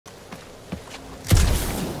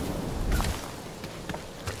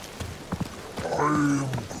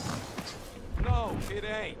No, it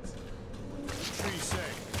ain't. What are you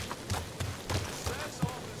saying? Says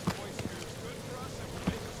all this moisture is good for us and will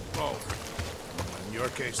make us both. In your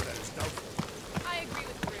case, that is doubtful. I agree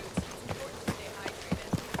with Bruce. It's important to stay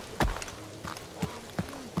hydrated.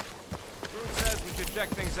 Bruce says we should check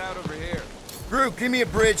things out over here. Group, give me a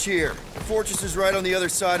bridge here. The fortress is right on the other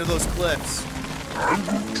side of those cliffs.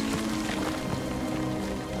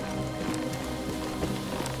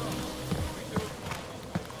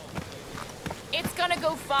 It's gonna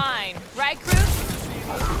go fine, right, Cruz?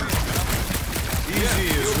 Easy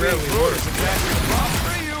is rarely worse. Exactly the problem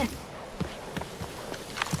for you.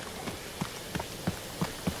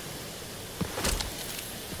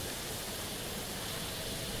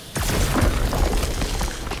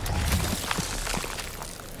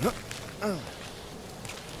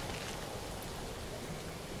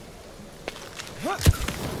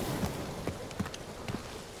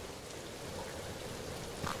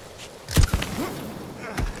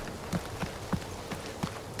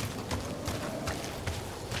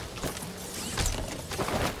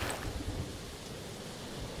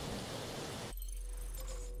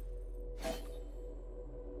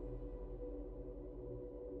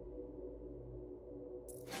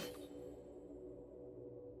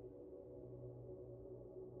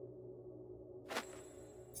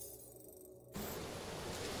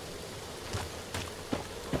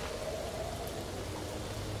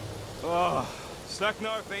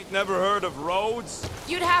 Seknarf ain't never heard of roads?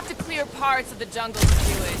 You'd have to clear parts of the jungle to do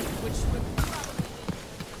it, which would probably...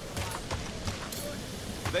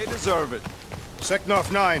 They deserve it.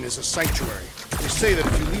 Seknarf 9 is a sanctuary. They say that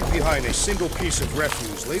if you leave behind a single piece of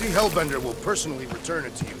refuse, Lady Hellbender will personally return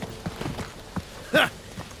it to you. Ha!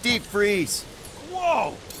 Deep freeze.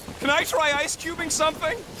 Whoa! Can I try ice cubing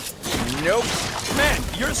something? Nope. Man,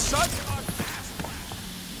 you're such a...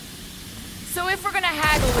 So if we're gonna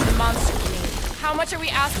haggle with the monster queen, how much are we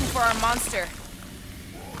asking for our monster?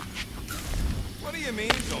 What do you mean,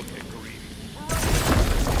 don't get greedy?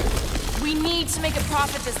 We need to make a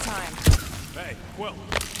profit this time. Hey, Quill,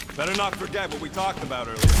 better not forget what we talked about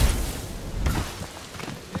earlier.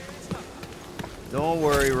 Don't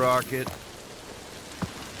worry, Rocket.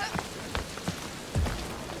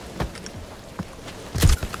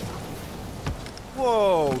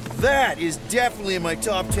 Whoa, that is definitely in my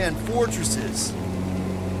top 10 fortresses.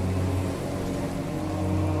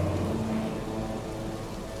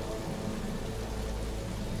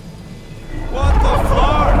 What the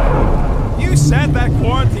fuck? You said that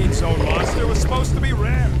quarantine zone monster was supposed to be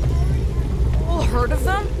rare. All heard of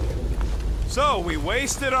them? So we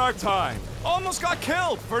wasted our time. Almost got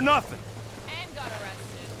killed for nothing. And got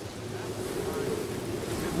arrested.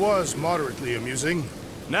 It was moderately amusing.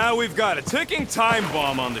 Now we've got a ticking time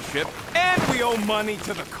bomb on the ship, and we owe money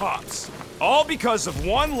to the cops. All because of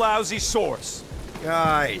one lousy source.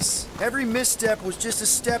 Guys, every misstep was just a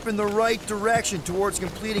step in the right direction towards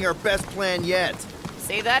completing our best plan yet.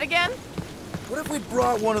 Say that again? What if we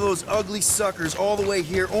brought one of those ugly suckers all the way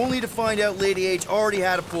here only to find out Lady H already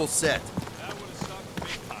had a full set? That would have sucked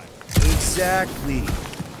big time. Exactly.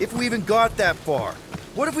 If we even got that far.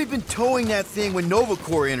 What if we'd been towing that thing when Nova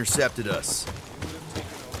Corps intercepted us?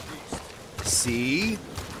 See?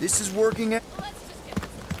 This is working out. Let's just get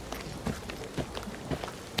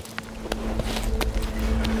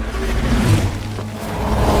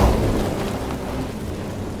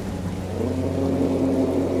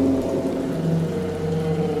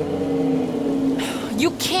this.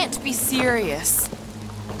 You can't be serious.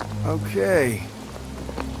 Okay.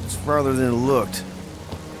 It's farther than it looked.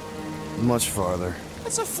 Much farther.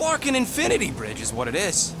 It's a flarkin' infinity bridge is what it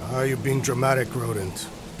is. You're being dramatic, Rodent.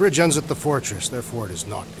 Bridge ends at the fortress, therefore it is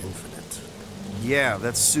not infinite. Yeah,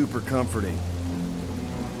 that's super comforting.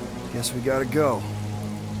 Guess we gotta go.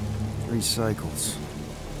 3 cycles.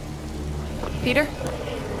 Peter?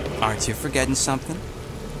 Aren't you forgetting something?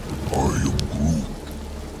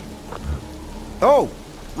 Oh!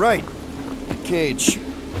 Right. Cage.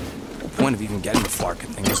 The point of even getting the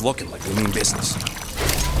flarkin' thing was looking like we mean business.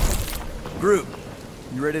 Groot,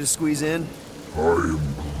 you ready to squeeze in?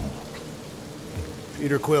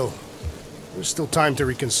 Peter Quill, there's still time to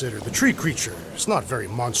reconsider. The tree creature is not very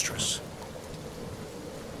monstrous.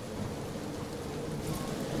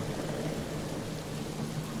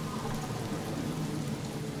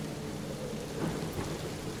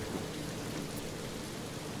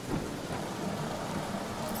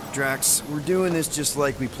 Drax, we're doing this just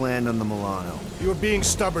like we planned on the Milano. You're being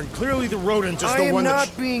stubborn. Clearly the rodent is the one I am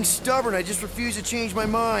not being stubborn, I just refuse to change my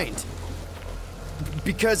mind.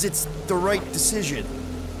 Because it's the right decision.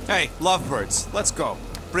 Hey, lovebirds, let's go.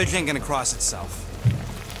 Bridge ain't gonna cross itself.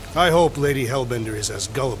 I hope Lady Hellbender is as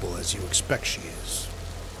gullible as you expect she is.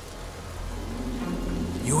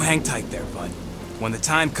 You hang tight there, bud. When the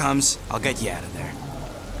time comes, I'll get you out of there.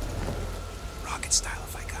 Rocket style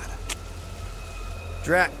if I gotta.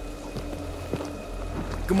 Drat.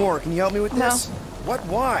 Gamora, can you help me with this? No. What?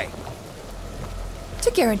 Why?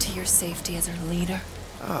 To guarantee your safety as our leader.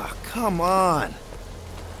 Ah, come on.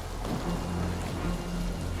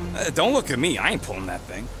 Don't look at me. I ain't pulling that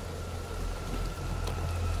thing.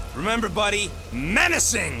 Remember, buddy,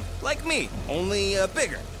 menacing! Like me, only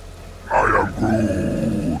bigger. I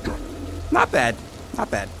am Groot. Not bad.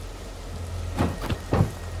 Not bad.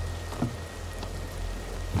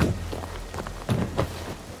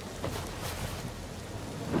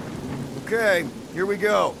 Okay, here we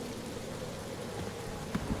go.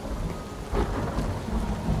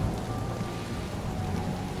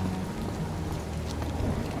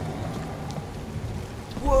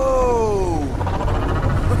 Whoa!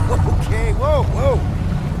 Okay, whoa!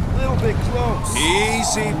 A little bit close.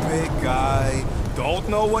 Easy, big guy. Don't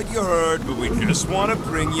know what you heard, but we just want to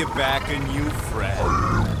bring you back a new friend.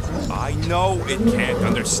 I know it can't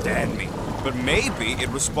understand me, but maybe it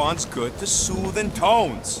responds good to soothing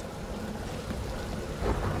tones.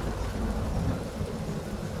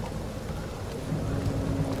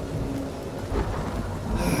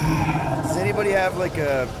 Does anybody have like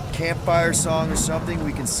a campfire song or something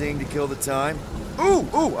we can sing to kill the time?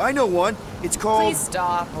 Ooh, I know one. It's called... Please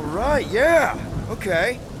stop. All right, yeah.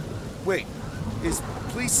 Okay. Wait, is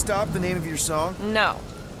Please Stop the name of your song? No.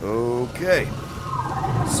 Okay.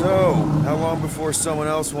 So, how long before someone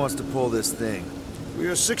else wants to pull this thing? We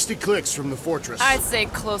are 60 clicks from the fortress. I'd say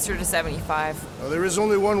closer to 75. There is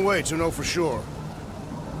only one way to know for sure.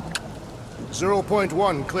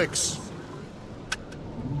 0.1 clicks.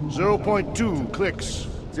 0.2 clicks.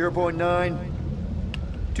 0.9.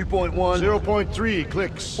 2.1. 0.3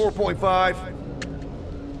 clicks. 4.5.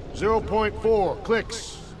 0.4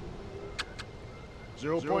 clicks.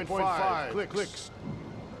 0.5 clicks.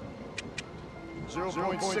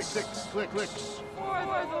 0.6 clicks. For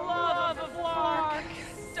the love of Lark,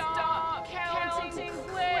 stop counting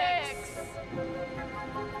clicks.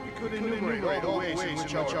 You could enumerate all the ways in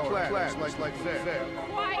which our class is like fair.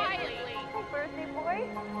 Quietly. Hey, birthday boy.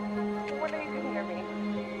 I wonder you can hear me.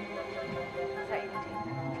 Is that your team?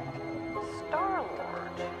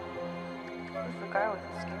 Star-Lord. Who's the guy with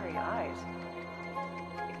the scary eyes?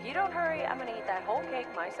 If you don't hurry, I'm gonna eat that whole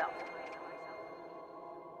cake myself.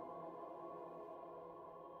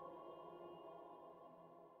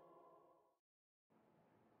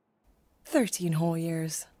 "13 whole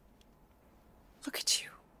years. Look at you.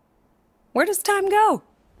 Where does time go?"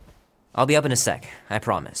 I'll be up in a sec, I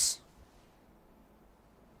promise.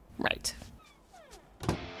 Right.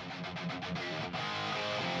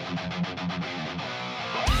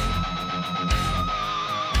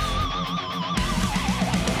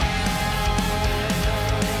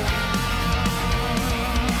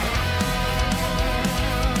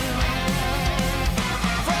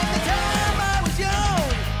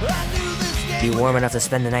 Be warm enough to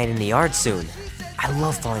spend the night in the yard soon. I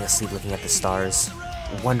love falling asleep looking at the stars,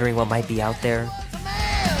 wondering what might be out there.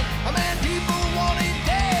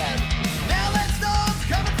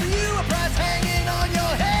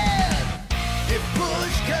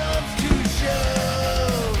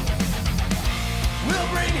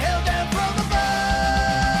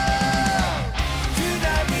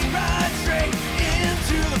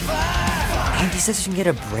 Andy says you can get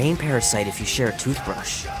a brain parasite if you share a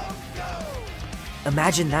toothbrush.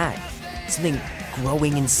 Imagine that. Something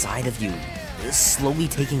growing inside of you, slowly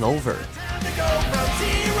taking over.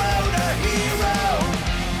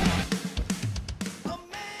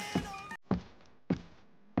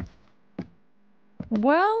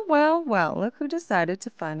 Well, look who decided to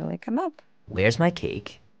finally come up. Where's my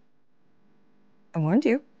cake? I warned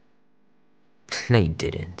you. No, you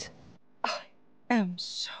didn't. I am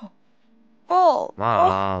so full.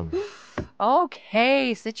 Mom. Oh.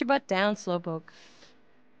 Okay, sit your butt down, Slowpoke.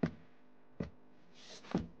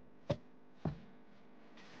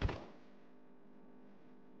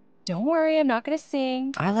 Don't worry, I'm not gonna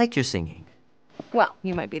sing. I liked your singing. Well,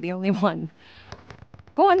 you might be the only one.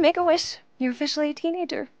 Go on, make a wish. You're officially a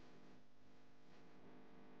teenager.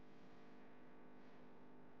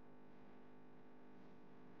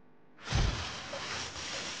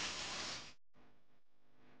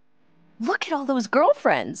 Look at all those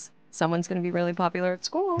girlfriends. Someone's gonna be really popular at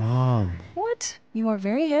school. Mom. What? You are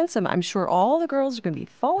very handsome. I'm sure all the girls are gonna be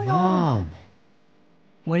falling on. Mom.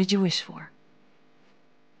 What did you wish for?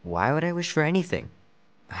 Why would I wish for anything?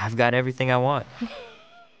 I've got everything I want.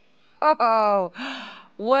 Oh,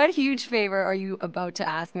 What huge favor are you about to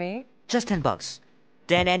ask me? Just $10.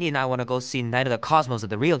 Dan, Andy, and I want to go see Night of the Cosmos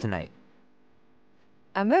at the Rio tonight.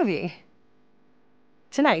 A movie?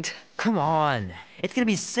 Tonight? Come on. It's gonna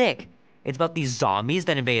be sick. It's about these zombies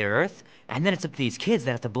that invade Earth, and then it's up to these kids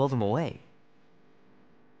that have to blow them away.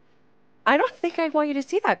 I don't think I'd want you to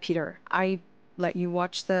see that, Peter. I let you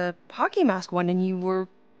watch the hockey mask one and you were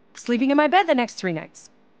sleeping in my bed the next 3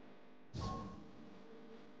 nights.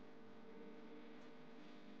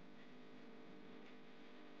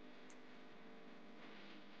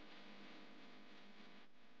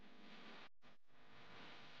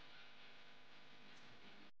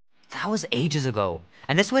 That was ages ago.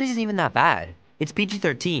 And this one isn't even that bad. It's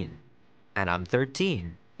PG-13. And I'm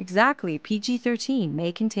 13. Exactly. PG-13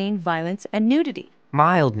 may contain violence and nudity.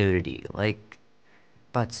 Mild nudity, like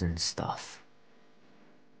butts and stuff.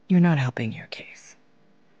 You're not helping your case.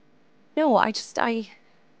 No, I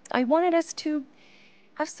wanted us to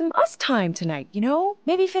have some us time tonight, you know?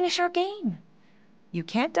 Maybe finish our game. You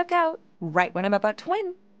can't duck out right when I'm about to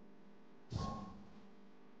win.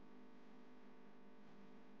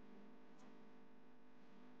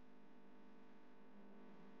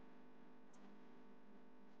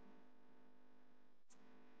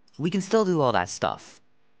 We can still do all that stuff.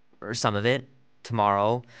 Or some of it.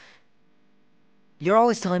 Tomorrow. You're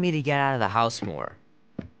always telling me to get out of the house more.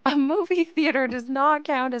 A movie theater does not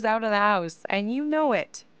count as out of the house, and you know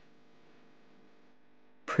it.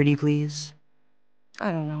 Pretty please?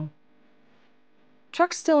 I don't know.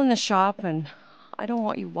 Truck's still in the shop, and I don't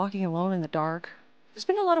want you walking alone in the dark. There's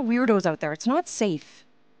been a lot of weirdos out there. It's not safe.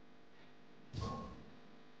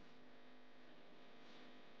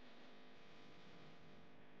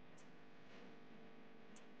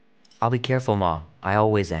 I'll be careful, Ma. I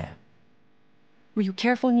always am. Were you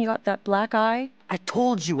careful when you got that black eye? I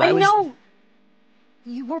told you I was- know!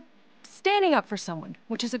 You were standing up for someone,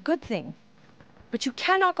 which is a good thing. But you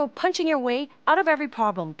cannot go punching your way out of every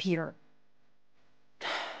problem, Peter.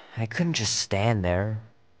 I couldn't just stand there.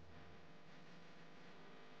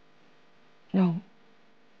 No,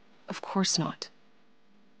 of course not.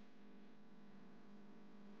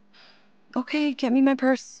 Okay, get me my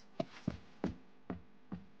purse.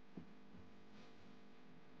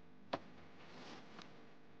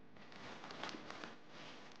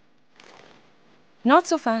 Not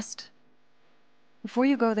so fast. Before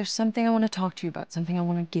you go, there's something I want to talk to you about, something I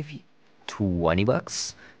want to give you.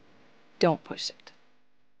 $20? Don't push it.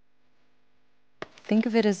 Think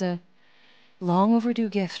of it as a long overdue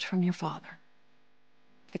gift from your father.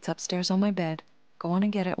 It's upstairs on my bed. Go on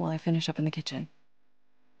and get it while I finish up in the kitchen.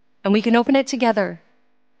 And we can open it together.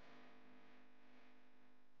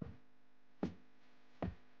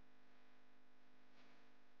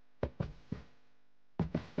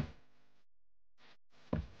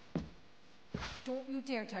 Don't you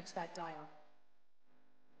dare touch that dial.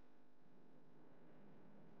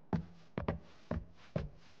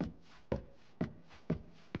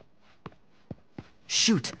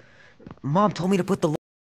 Shoot! Mom told me to put the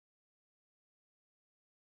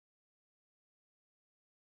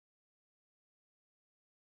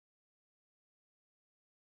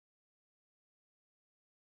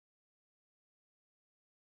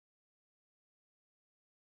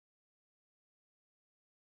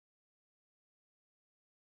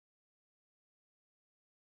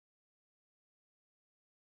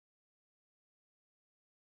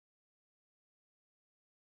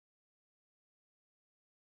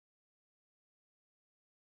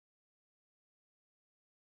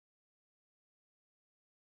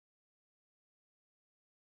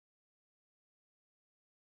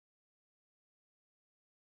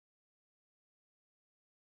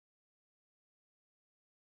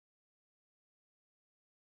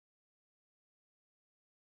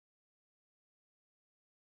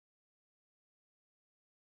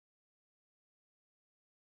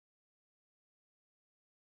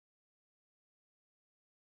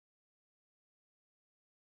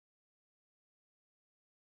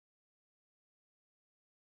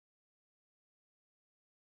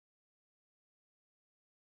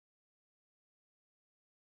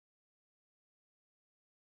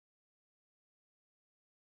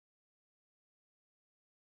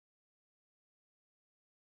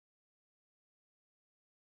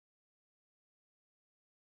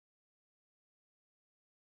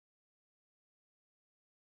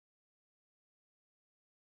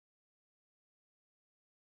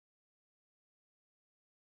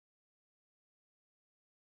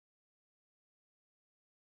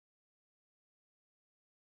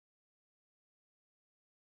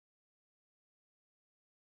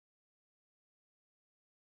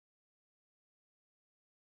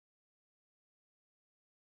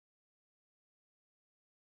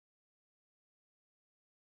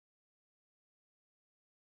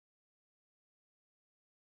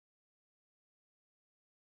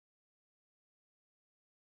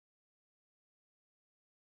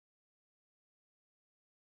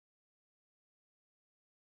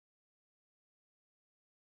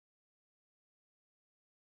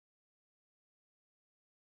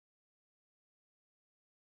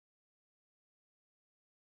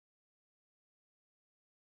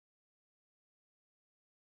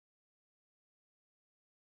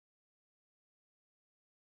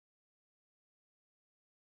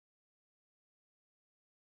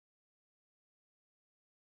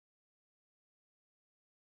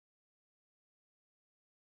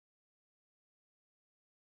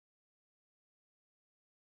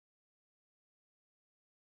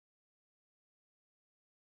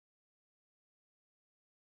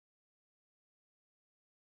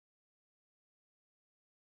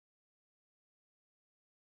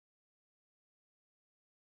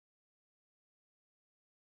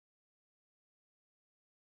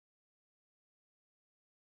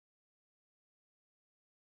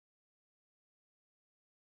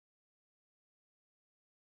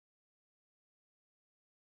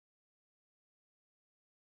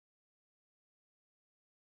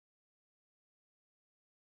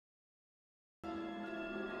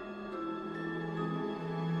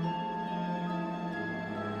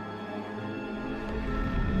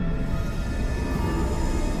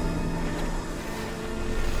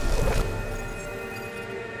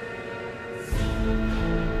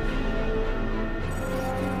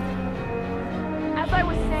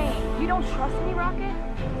was saying, you don't trust me, Rocket?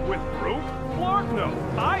 With Groot? Flark no.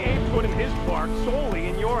 I ain't putting his bark solely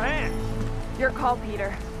in your hands. Your call,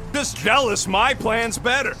 Peter. Just jealous my plan's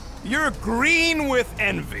better. You're green with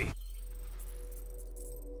envy.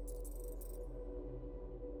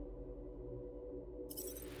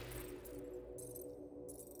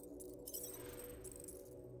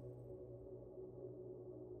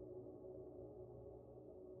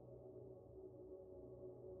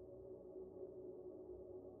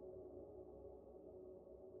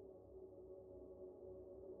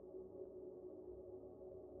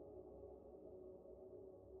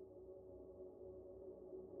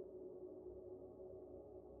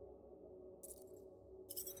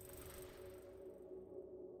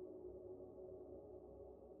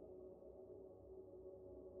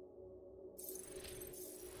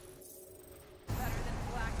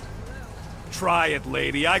 Try it,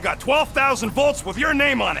 lady. I got 12,000 volts with your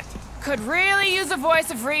name on it. Could really use a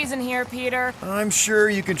voice of reason here, Peter. I'm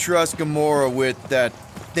sure you can trust Gamora with that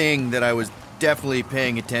thing that I was definitely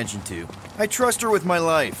paying attention to. I trust her with my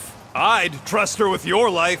life. I'd trust her with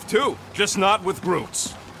your life, too. Just not with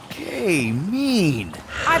Groot's. Okay, mean.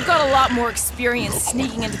 I've got a lot more experience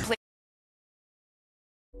sneaking into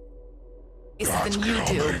places than you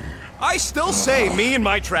do. I still say me and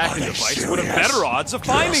my tracking device would have better odds of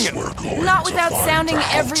finding him. Not without sounding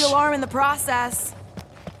every alarm in the process.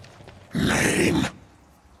 Name.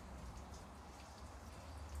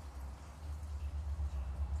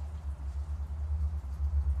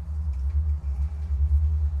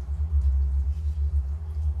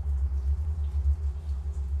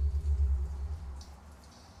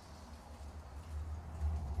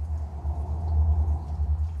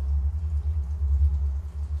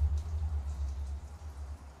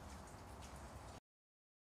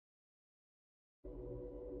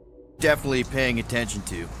 Definitely paying attention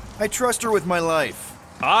to. I trust her with my life.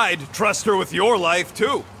 I'd trust her with your life,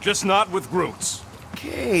 too. Just not with Groot's.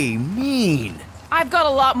 Okay, mean. I've got a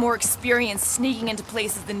lot more experience sneaking into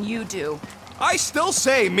places than you do. I still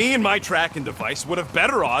say me and my tracking device would have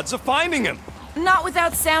better odds of finding him. Not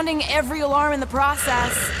without sounding every alarm in the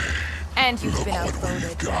process. And you've been What we've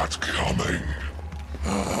outvoted. got coming.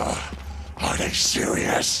 Are they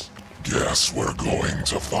serious? Guess we're going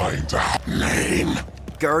to find out. Name.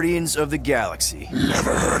 Guardians of the Galaxy.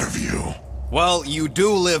 Never heard of you. Well, you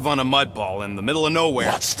do live on a mud ball in the middle of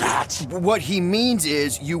nowhere. What's that? What he means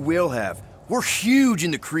is you will have. We're huge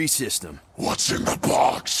in the Kree system. What's in the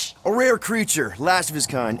box? A rare creature, last of his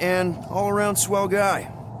kind, and all-around swell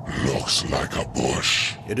guy. Looks like a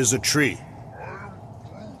bush. It is a tree.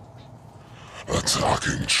 A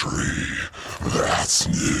talking tree. That's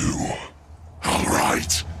new. All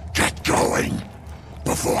right, get going.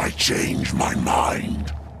 Before I change my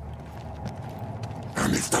mind.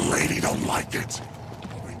 And if the lady don't like it,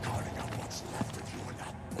 I'll be cutting up what's left of you in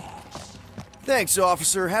that box. Thanks,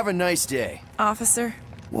 officer. Have a nice day. Officer?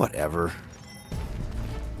 Whatever.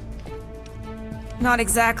 Not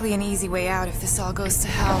exactly an easy way out if this all goes to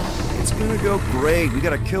hell. It's gonna go great. We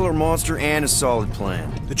got a killer monster and a solid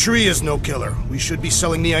plan. The tree is no killer. We should be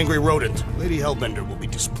selling the angry rodent. Lady Hellbender will be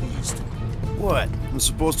displeased. What? I'm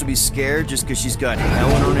supposed to be scared just because she's got hell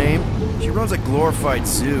in her name? She runs a glorified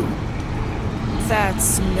zoo.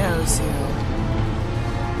 That's no zoo.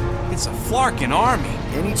 It's a Flarkin army.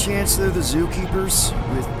 Any chance they're the zookeepers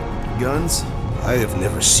with guns? I have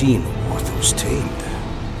never seen Orthos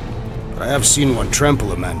tamed. But I have seen one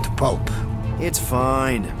trample a man to pulp. It's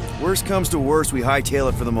fine. Worst comes to worst, we hightail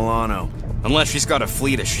it for the Milano. Unless she's got a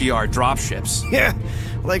fleet of Shi'ar dropships. Yeah,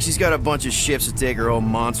 like she's got a bunch of ships to take her old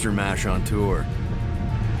monster mash on tour.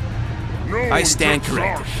 I stand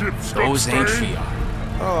corrected. Those ain't Shi'ar.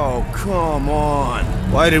 Oh, come on.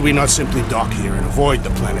 Why did we not simply dock here and avoid the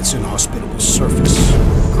planet's inhospitable surface?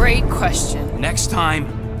 Great question. Next time,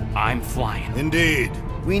 I'm flying. Indeed.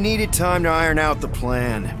 We needed time to iron out the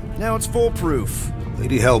plan. Now it's foolproof.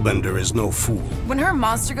 Lady Hellbender is no fool. When her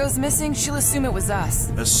monster goes missing, she'll assume it was us.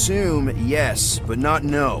 Assume, yes, but not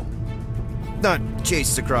know. Not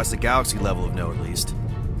chases across the galaxy level of no, at least.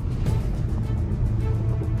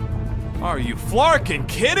 Are you Flarkin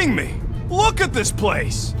kidding me? Look at this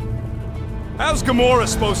place! How's Gamora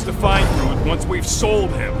supposed to find Groot once we've sold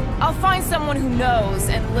him? I'll find someone who knows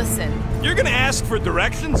and listen. You're gonna ask for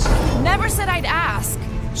directions? Never said I'd ask.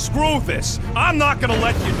 Screw this. I'm not gonna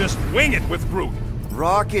let you just wing it with Groot.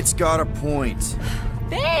 Rocket's got a point.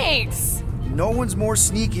 Thanks! No one's more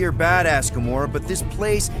sneaky or badass, Gamora, but this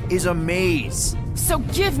place is a maze. So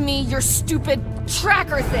give me your stupid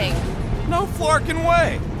tracker thing. No Flarkin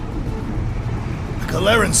way. A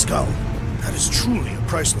Galeran skull. That is truly a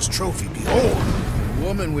priceless trophy. Behold.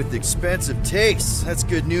 Woman with expensive tastes. That's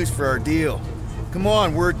good news for our deal. Come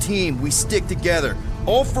on, we're a team. We stick together.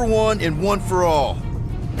 All for one and one for all.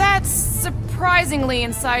 That's surprisingly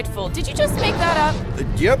insightful. Did you just make that up?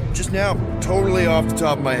 Yep, just now. Totally off the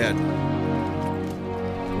top of my head.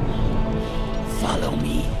 Follow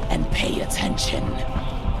me and pay attention.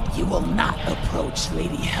 You will not approach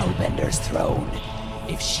Lady Hellbender's throne.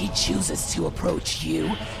 If she chooses to approach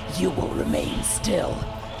you, you will remain still.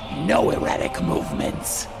 No erratic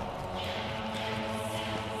movements.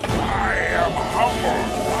 I am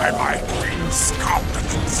humbled by my queen's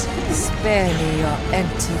competence. Spare me your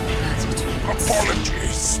empty platitudes.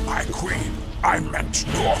 Apologies, my queen. I meant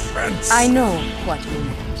no offense. I know what you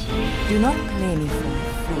meant. Do not play me for a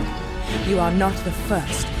fool. You are not the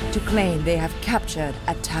first to claim they have captured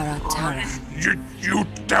a Tara. You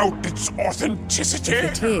doubt its authenticity? If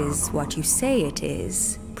it is what you say it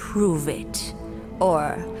is, prove it.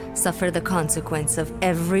 Or suffer the consequence of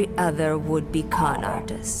every other would-be con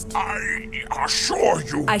artist. I assure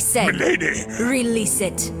you, I said, milady. Release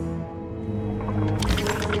it.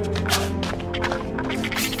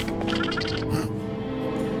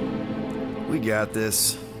 We got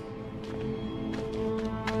this.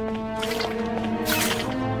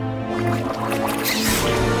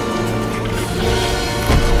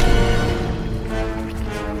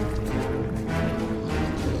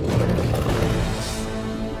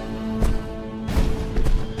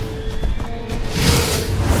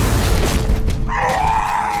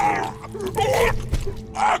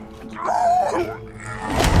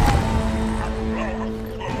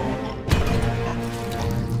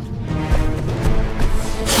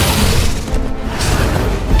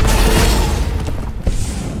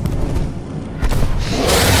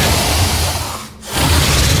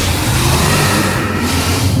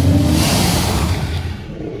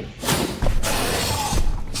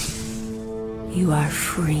 You are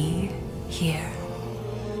free here.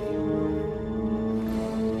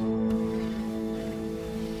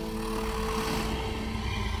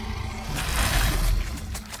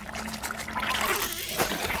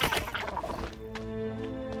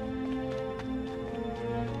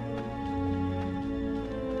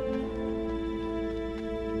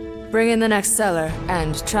 Bring in the next seller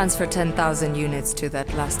and transfer 10,000 units to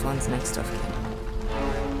that last one's next of kin.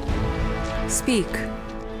 Speak.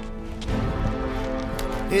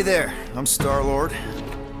 Hey there, I'm Star-Lord.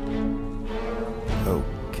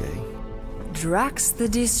 Okay. Drax the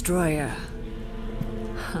Destroyer.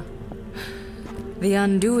 The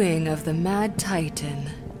undoing of the Mad Titan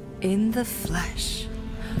in the flesh.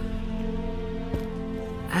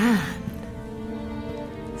 And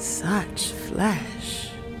such flesh.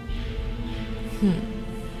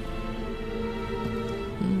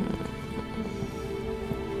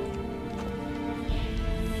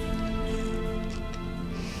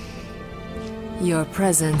 Your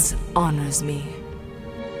presence honors me.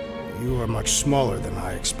 You are much smaller than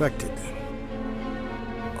I expected.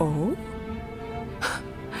 Oh?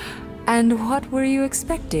 And what were you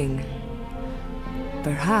expecting?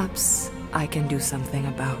 Perhaps I can do something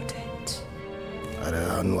about it.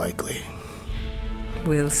 Unlikely.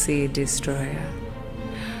 We'll see, Destroyer.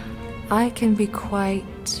 I can be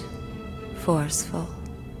quite forceful.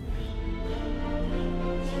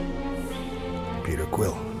 Peter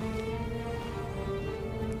Quill.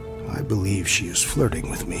 I believe she is flirting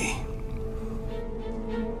with me.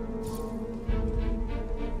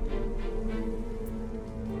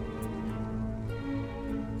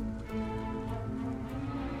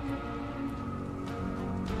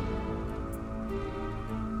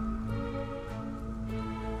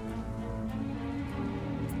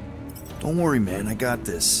 Don't worry, man. I got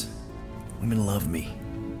this. Women love me.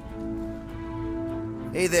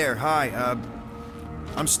 Hey there. Hi.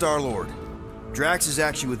 I'm Star-Lord. Drax is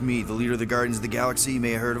actually with me, the leader of the Guardians of the Galaxy. You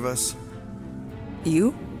may have heard of us.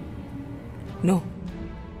 You? No.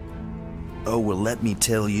 Oh, well, let me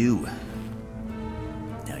tell you.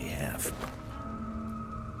 Now you have.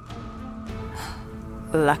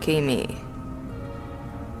 Lucky me.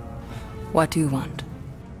 What do you want?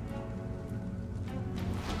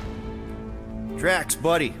 Drax,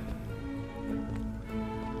 buddy.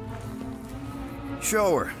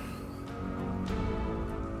 Show her.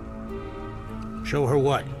 Show her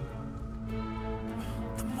what?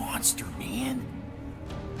 The monster, man.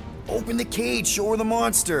 Open the cage, show her the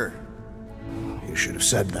monster. You should have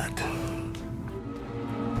said that.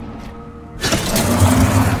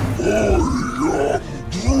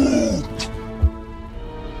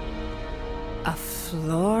 A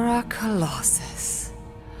Flora Colossus.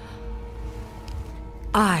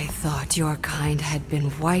 I thought your kind had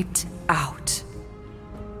been wiped out.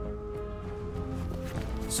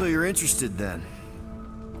 So you're interested then?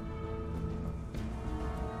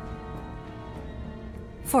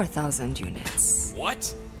 4,000 units.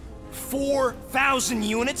 What? 4,000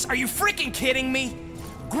 units? Are you freaking kidding me?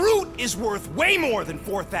 Groot is worth way more than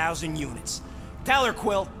 4,000 units. Tell her,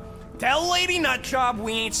 Quill. Tell Lady Nutjob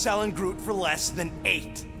we ain't selling Groot for less than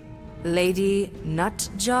 8. Lady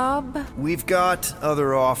Nutjob? We've got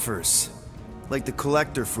other offers. Like the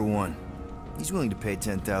Collector, for one. He's willing to pay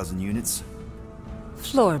 10,000 units.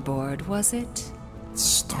 Floorboard, was it?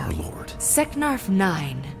 Star-Lord. Seknarf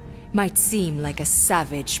 9 might seem like a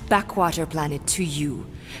savage backwater planet to you,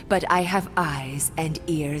 but I have eyes and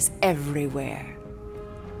ears everywhere.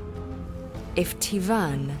 If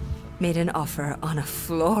Tivan made an offer on a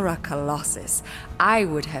Flora Colossus, I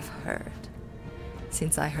would have heard.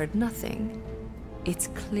 Since I heard nothing, it's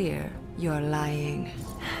clear you're lying.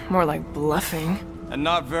 More like bluffing. And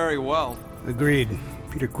not very well. Agreed.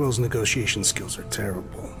 Peter Quill's negotiation skills are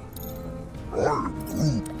terrible.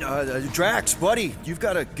 Drax, buddy, you've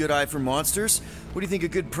got a good eye for monsters. What do you think a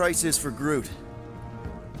good price is for Groot?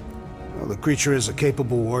 Well, the creature is a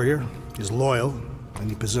capable warrior, is loyal, and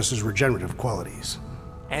he possesses regenerative qualities.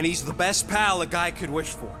 And he's the best pal a guy could wish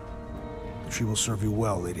for. She will serve you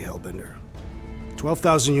well, Lady Hellbender.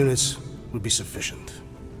 12,000 units would be sufficient.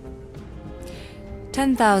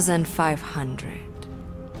 10,500.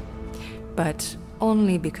 But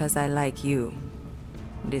only because I like you,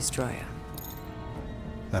 Destroyer.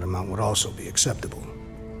 That amount would also be acceptable.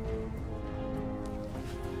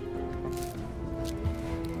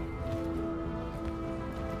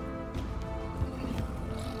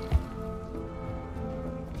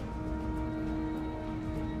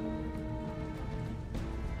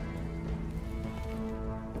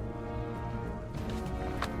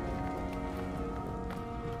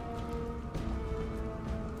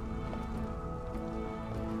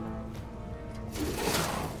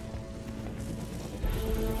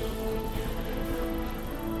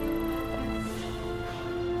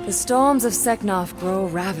 The storms of Seknarf grow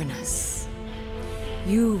ravenous.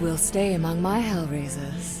 You will stay among my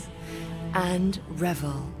Hellraisers and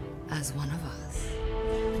revel as one of us.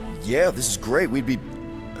 Yeah, this is great. We'd be...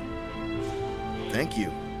 Thank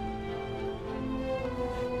you.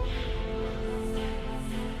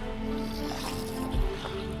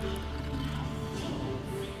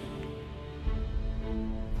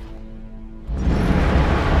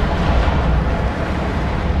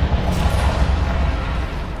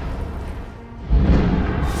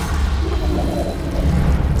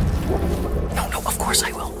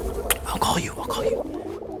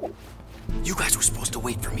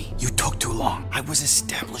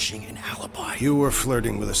 You were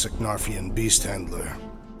flirting with a Seknarfian beast handler.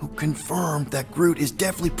 Who confirmed that Groot is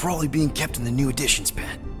definitely probably being kept in the new additions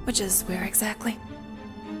pen. Which is where exactly?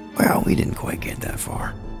 Well, we didn't quite get that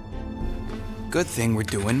far. Good thing we're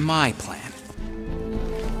doing my plan.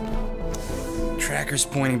 Tracker's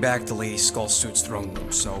pointing back to Lady Skullsuit's throne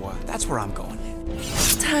room, so that's where I'm going.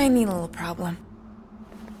 Tiny little problem.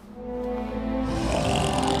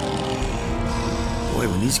 Boy,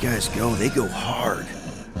 when these guys go, they go hard.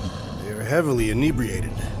 They're heavily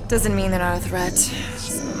inebriated. Doesn't mean they're not a threat.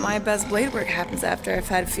 My best blade work happens after I've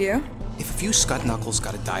had a few. If a few scut knuckles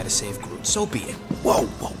gotta die to save Groot, so be it. Whoa,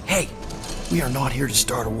 whoa, hey! We are not here to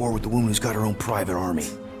start a war with the woman who's got her own private army.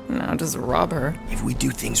 No, just rob her. If we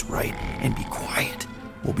do things right and be quiet,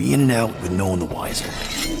 we'll be in and out with no one the wiser.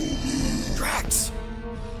 Drax!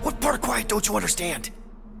 What part of quiet don't you understand?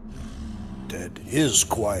 Dead is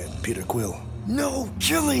quiet, Peter Quill. No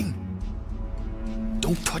killing!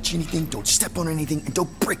 Don't touch anything, don't step on anything, and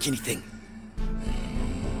don't break anything.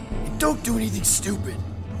 And don't do anything stupid.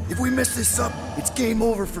 If we mess this up, it's game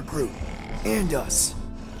over for Groot. And us.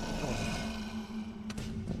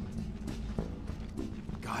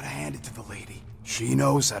 Gotta hand it to the lady. She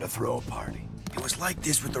knows how to throw a party. It was like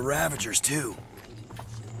this with the Ravagers, too.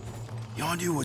 Yondu